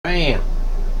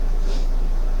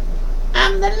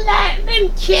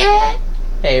morning, cat.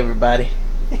 Hey, everybody.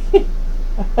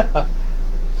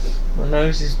 My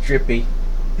nose is drippy.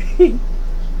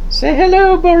 Say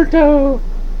hello, Barto.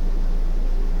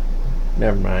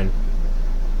 Never mind.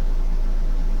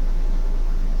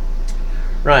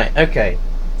 Right, okay.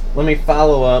 Let me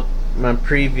follow up my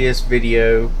previous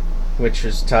video, which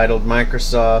was titled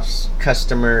Microsoft's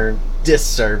Customer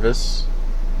DISservice.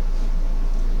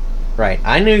 Right,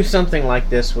 I knew something like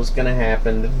this was going to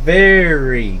happen the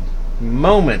very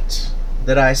moment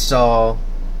that I saw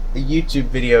a YouTube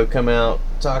video come out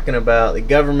talking about the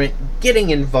government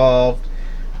getting involved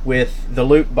with the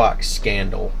loot box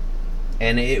scandal.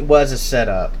 And it was a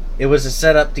setup. It was a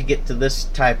setup to get to this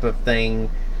type of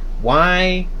thing.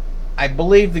 Why? I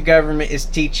believe the government is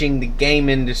teaching the game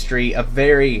industry a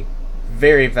very,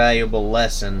 very valuable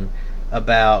lesson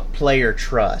about player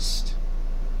trust.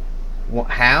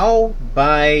 How?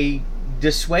 By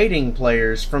dissuading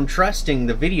players from trusting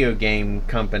the video game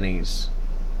companies.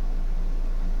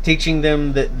 Teaching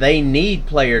them that they need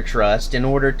player trust in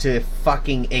order to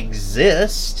fucking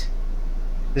exist.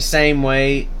 The same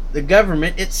way the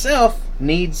government itself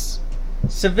needs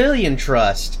civilian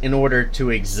trust in order to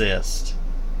exist.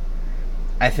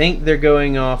 I think they're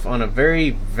going off on a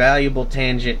very valuable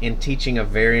tangent in teaching a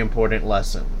very important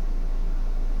lesson.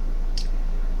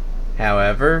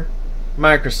 However,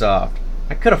 Microsoft,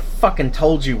 I could have fucking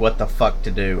told you what the fuck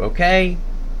to do, okay?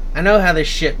 I know how this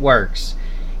shit works.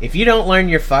 If you don't learn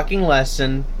your fucking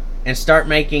lesson and start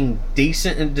making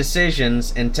decent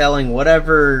decisions and telling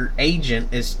whatever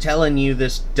agent is telling you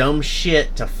this dumb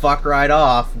shit to fuck right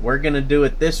off, we're gonna do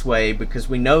it this way because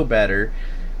we know better,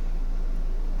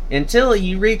 until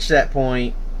you reach that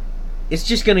point, it's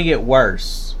just gonna get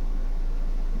worse.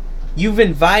 You've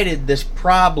invited this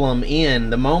problem in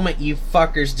the moment you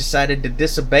fuckers decided to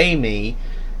disobey me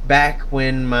back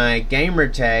when my gamer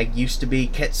tag used to be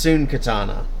Ketsune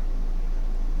Katana.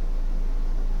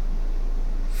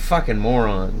 Fucking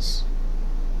morons.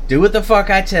 Do what the fuck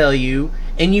I tell you,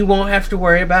 and you won't have to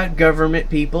worry about government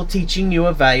people teaching you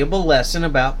a valuable lesson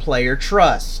about player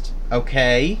trust,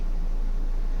 okay?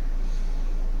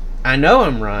 I know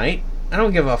I'm right. I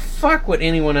don't give a fuck what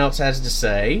anyone else has to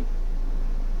say.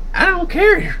 I don't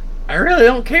care. I really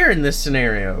don't care in this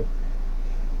scenario.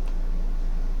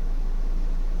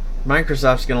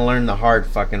 Microsoft's gonna learn the hard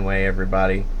fucking way,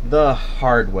 everybody. The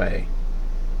hard way.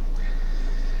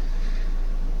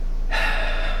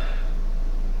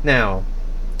 Now,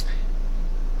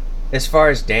 as far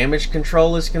as damage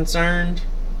control is concerned,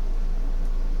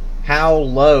 how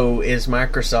low is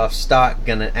Microsoft stock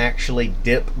gonna actually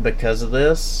dip because of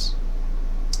this?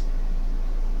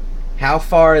 How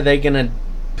far are they gonna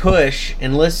push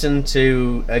and listen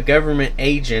to a government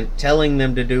agent telling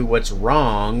them to do what's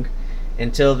wrong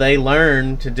until they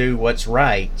learn to do what's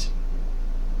right?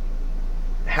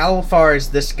 How far is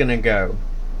this gonna go?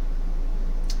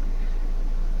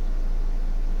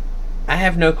 I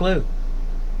have no clue.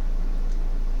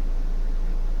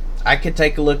 I could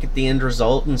take a look at the end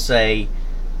result and say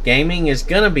gaming is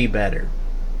gonna be better.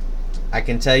 I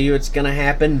can tell you it's gonna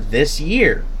happen this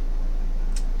year.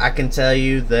 I can tell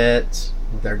you that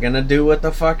they're gonna do what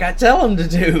the fuck I tell them to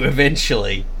do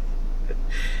eventually.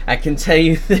 I can tell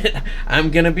you that I'm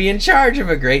gonna be in charge of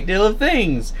a great deal of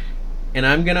things, and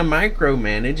I'm gonna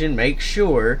micromanage and make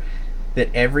sure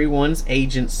that everyone's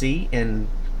agency and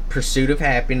pursuit of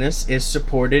happiness is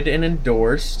supported and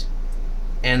endorsed,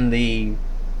 and the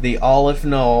all if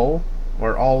null,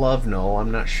 or all of null,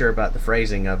 I'm not sure about the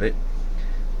phrasing of it,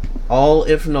 all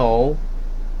if null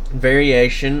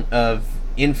variation of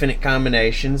infinite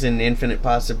combinations and infinite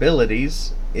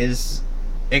possibilities is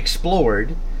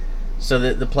explored so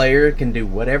that the player can do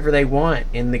whatever they want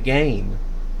in the game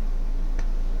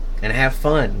and have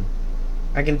fun.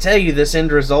 I can tell you this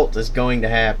end result is going to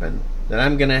happen, that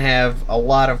I'm going to have a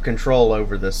lot of control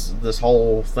over this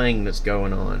whole thing that's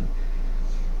going on.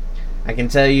 I can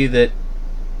tell you that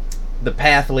the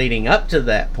path leading up to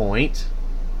that point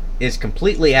is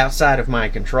completely outside of my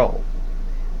control.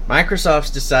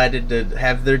 Microsoft's decided to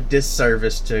have their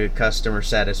disservice to customer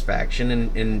satisfaction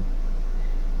and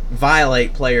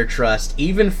violate player trust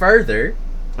even further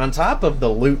on top of the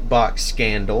loot box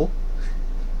scandal.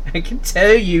 I can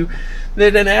tell you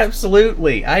that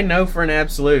I know for an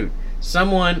absolute,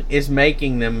 someone is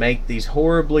making them make these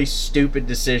horribly stupid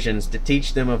decisions to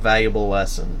teach them a valuable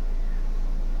lesson.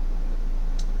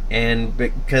 And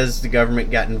because the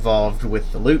government got involved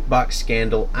with the loot box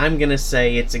scandal, I'm going to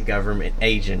say it's a government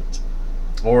agent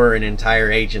or an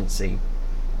entire agency.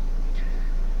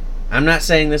 I'm not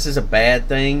saying this is a bad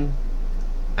thing.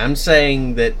 I'm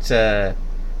saying that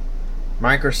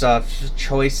Microsoft's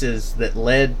choices that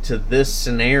led to this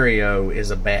scenario is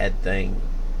a bad thing.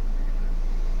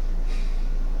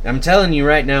 I'm telling you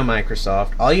right now,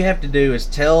 Microsoft, all you have to do is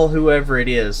tell whoever it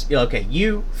is, okay,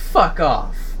 you fuck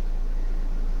off.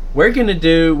 We're gonna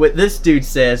do what this dude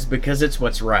says because it's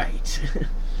what's right.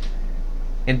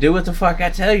 And do what the fuck I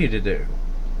tell you to do.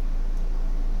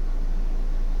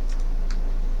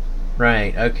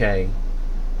 Right, okay.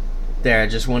 There, I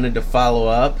just wanted to follow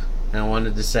up. And I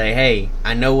wanted to say, hey,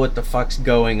 I know what the fuck's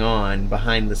going on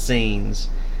behind the scenes.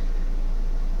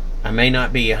 I may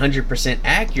not be 100%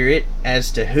 accurate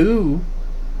as to who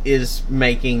is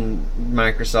making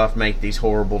Microsoft make these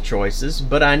horrible choices,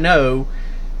 but I know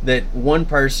that one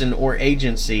person or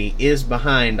agency is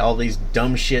behind all these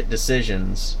dumb shit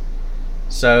decisions.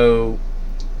 So,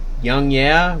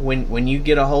 when you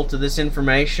get a hold of this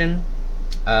information,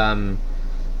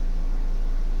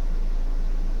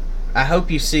 I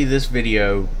hope you see this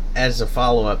video as a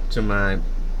follow-up to my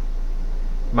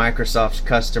Microsoft's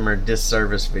customer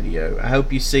DISservice video. I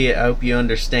hope you see it. I hope you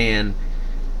understand.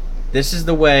 This is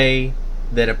the way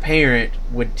that a parent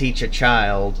would teach a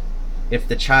child if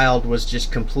the child was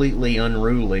just completely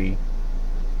unruly.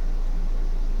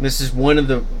 This is one of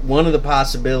the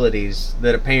possibilities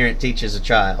that a parent teaches a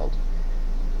child.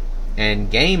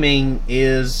 And gaming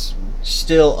is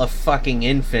still a fucking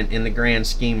infant in the grand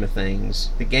scheme of things.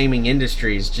 The gaming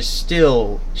industry is just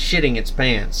still shitting its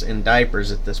pants in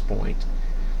diapers at this point.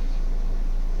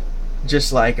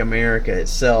 Just like America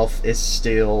itself is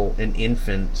still an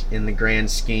infant in the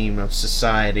grand scheme of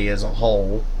society as a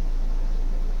whole.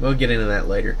 We'll get into that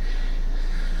later.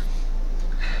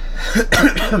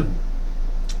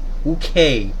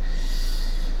 Okay.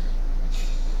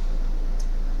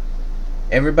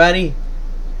 Everybody,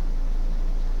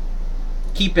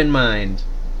 keep in mind,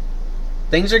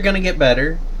 things are going to get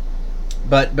better,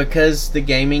 but because the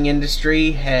gaming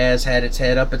industry has had its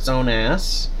head up its own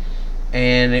ass,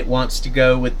 and it wants to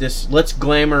go with this let's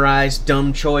glamorize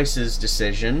dumb choices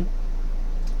decision,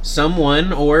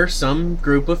 someone or some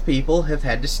group of people have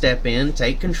had to step in,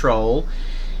 take control,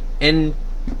 and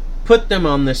put them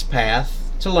on this path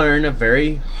to learn a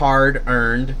very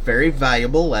hard-earned, very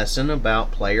valuable lesson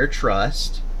about player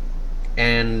trust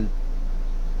and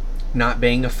not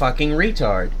being a fucking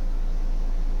retard.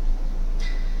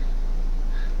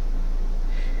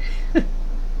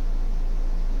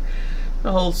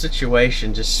 The whole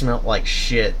situation just smelled like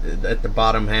shit at the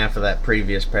bottom half of that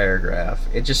previous paragraph.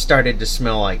 It just started to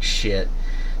smell like shit.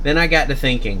 Then I got to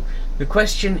thinking, the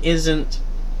question isn't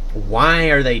why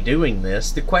are they doing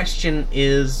this? The question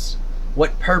is,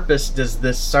 what purpose does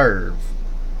this serve?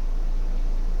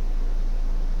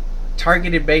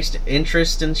 Targeted based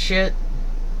interest and shit?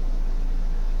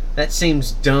 That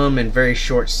seems dumb and very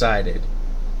short-sighted.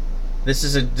 This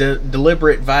is a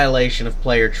deliberate violation of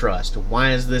player trust.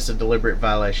 Why is this a deliberate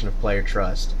violation of player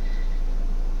trust?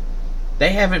 They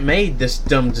haven't made this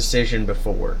dumb decision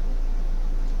before.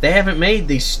 They haven't made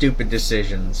these stupid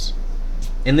decisions.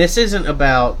 And this isn't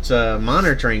about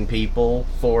monitoring people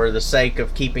for the sake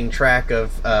of keeping track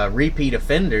of repeat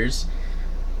offenders.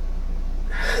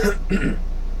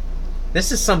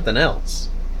 This is something else.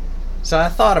 So I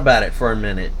thought about it for a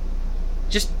minute.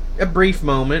 Just a brief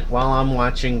moment while I'm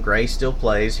watching Gray Still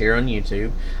Plays here on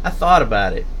YouTube. I thought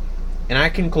about it. And I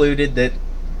concluded that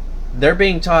they're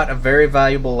being taught a very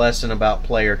valuable lesson about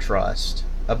player trust.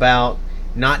 About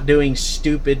not doing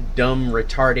stupid, dumb,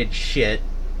 retarded shit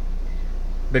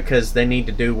because they need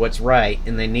to do what's right,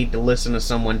 and they need to listen to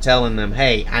someone telling them,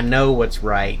 hey, I know what's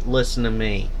right, listen to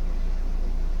me.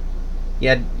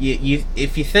 Yeah,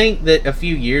 if you think that a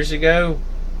few years ago,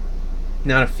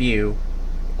 not a few,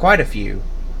 quite a few,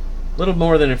 a little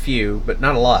more than a few, but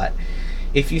not a lot,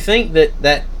 if you think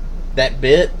that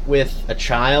bit with a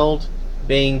child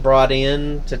being brought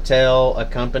in to tell a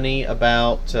company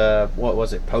about, what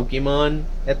was it, Pokemon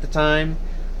at the time,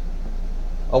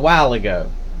 a while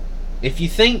ago, if you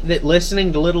think that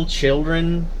listening to little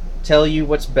children tell you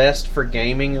what's best for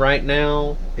gaming right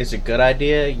now is a good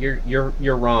idea,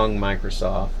 you're wrong,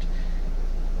 Microsoft.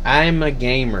 I'm a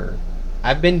gamer.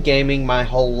 I've been gaming my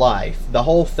whole life. The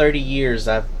whole 30 years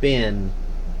I've been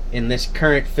in this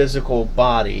current physical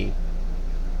body,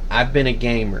 I've been a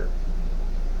gamer.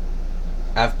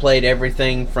 I've played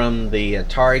everything from the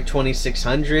Atari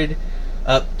 2600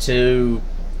 up to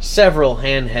several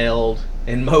handheld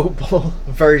and mobile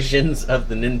versions of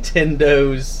the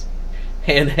Nintendo's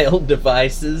handheld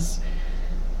devices.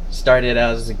 Started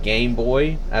out as a Game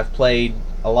Boy. I've played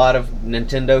a lot of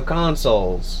Nintendo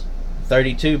consoles,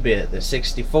 32-bit, the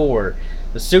 64,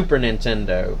 the Super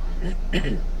Nintendo.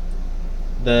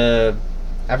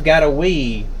 I've got a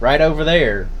Wii right over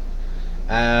there.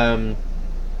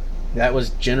 That was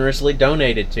generously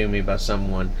donated to me by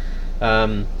someone.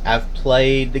 I've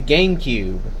played the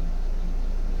GameCube.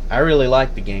 I really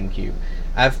like the GameCube.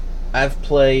 I've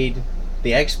played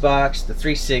the Xbox, the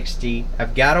 360.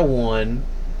 I've got a One.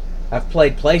 I've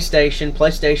played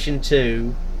PlayStation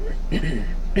 2.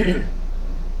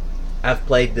 I've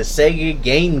played the Sega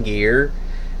Game Gear.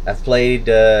 I've played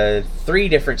 3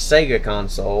 different Sega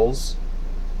consoles.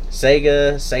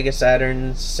 Sega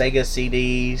Saturn, Sega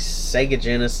CDs, Sega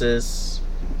Genesis,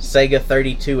 Sega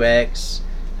 32X.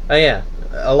 Oh yeah,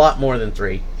 a lot more than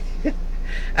 3.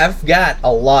 I've got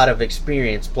a lot of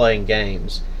experience playing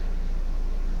games.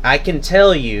 I can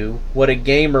tell you what a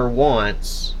gamer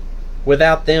wants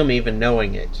without them even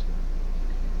knowing it.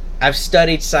 I've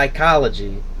studied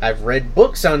psychology. I've read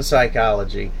books on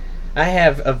psychology. I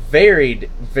have a varied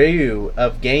view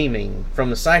of gaming from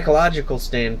the psychological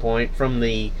standpoint, from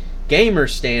the gamer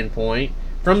standpoint,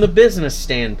 from the business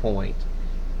standpoint.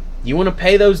 You want to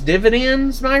pay those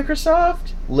dividends,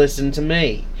 Microsoft? Listen to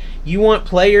me. You want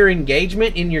player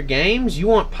engagement in your games? You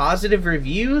want positive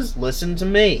reviews? Listen to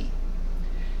me.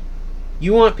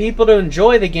 You want people to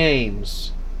enjoy the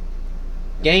games?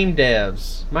 Game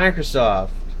devs,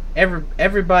 Microsoft,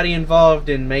 everybody involved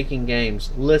in making games,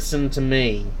 listen to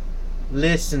me.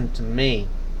 Listen to me.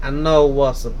 I know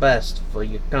what's the best for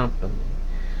your company.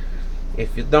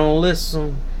 If you don't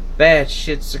listen, bad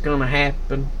shit's gonna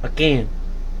happen again.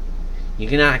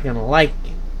 You're not gonna like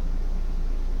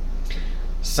it.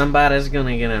 Somebody's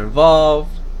gonna get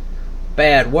involved.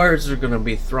 Bad words are gonna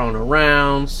be thrown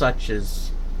around, such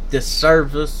as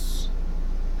DISservice.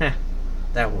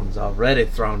 That one's already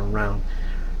thrown around.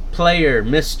 Player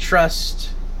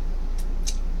mistrust.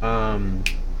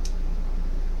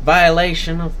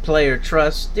 Violation of player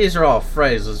trust. These are all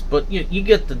phrases, but you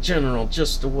get the general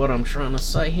gist of what I'm trying to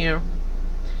say here.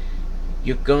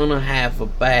 You're gonna have a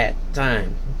bad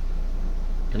time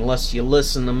unless you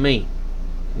listen to me.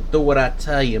 You do what I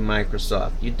tell you,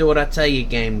 Microsoft. You do what I tell you,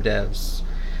 game devs.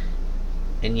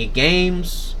 And your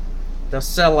games, they'll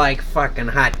sell like fucking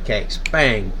hotcakes.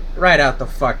 Bang! Right out the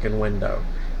fucking window.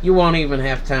 You won't even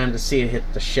have time to see it hit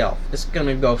the shelf. It's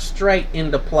gonna go straight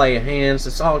into player hands.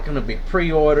 It's all gonna be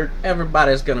pre-ordered.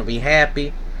 Everybody's gonna be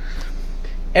happy.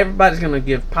 Everybody's gonna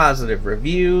give positive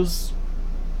reviews.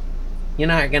 You're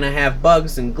not gonna have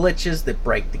bugs and glitches that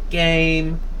break the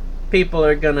game. People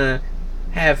are gonna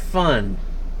have fun.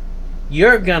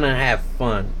 You're gonna have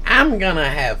fun. I'm gonna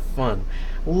have fun.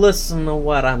 Listen to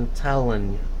what I'm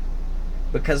telling you,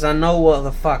 because I know what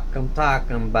the fuck I'm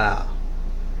talking about.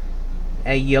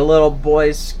 Hey, you little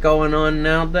boys going on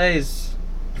nowadays,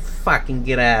 fucking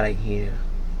get out of here.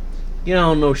 You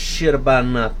don't know shit about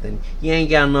nothing. You ain't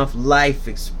got enough life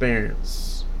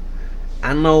experience.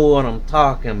 I know what I'm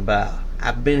talking about.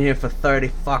 I've been here for 30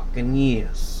 fucking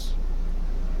years.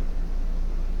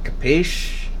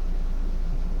 Capiche?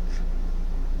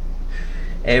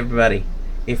 Everybody,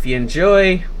 if you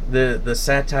enjoy the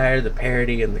satire, the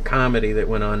parody, and the comedy that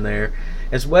went on there,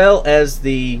 as well as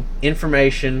the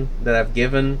information that I've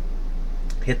given,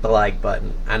 hit the like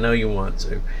button. I know you want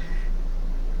to.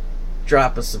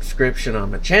 Drop a subscription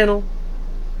on my channel.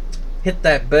 Hit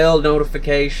that bell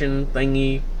notification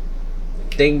thingy.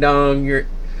 Ding dong,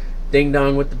 ding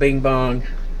dong with the bing bong.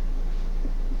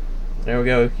 There we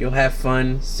go. You'll have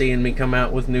fun seeing me come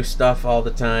out with new stuff all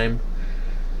the time.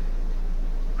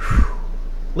 Whew.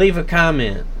 Leave a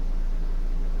comment,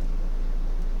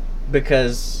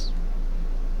 because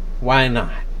why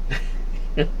not?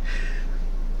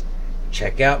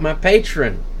 Check out my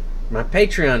Patreon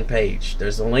page.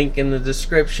 There's a link in the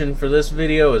description for this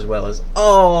video, as well as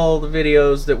all the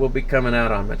videos that will be coming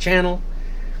out on my channel.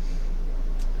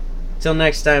 Till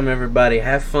next time, everybody,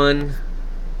 have fun.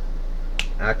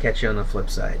 I'll catch you on the flip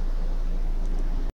side.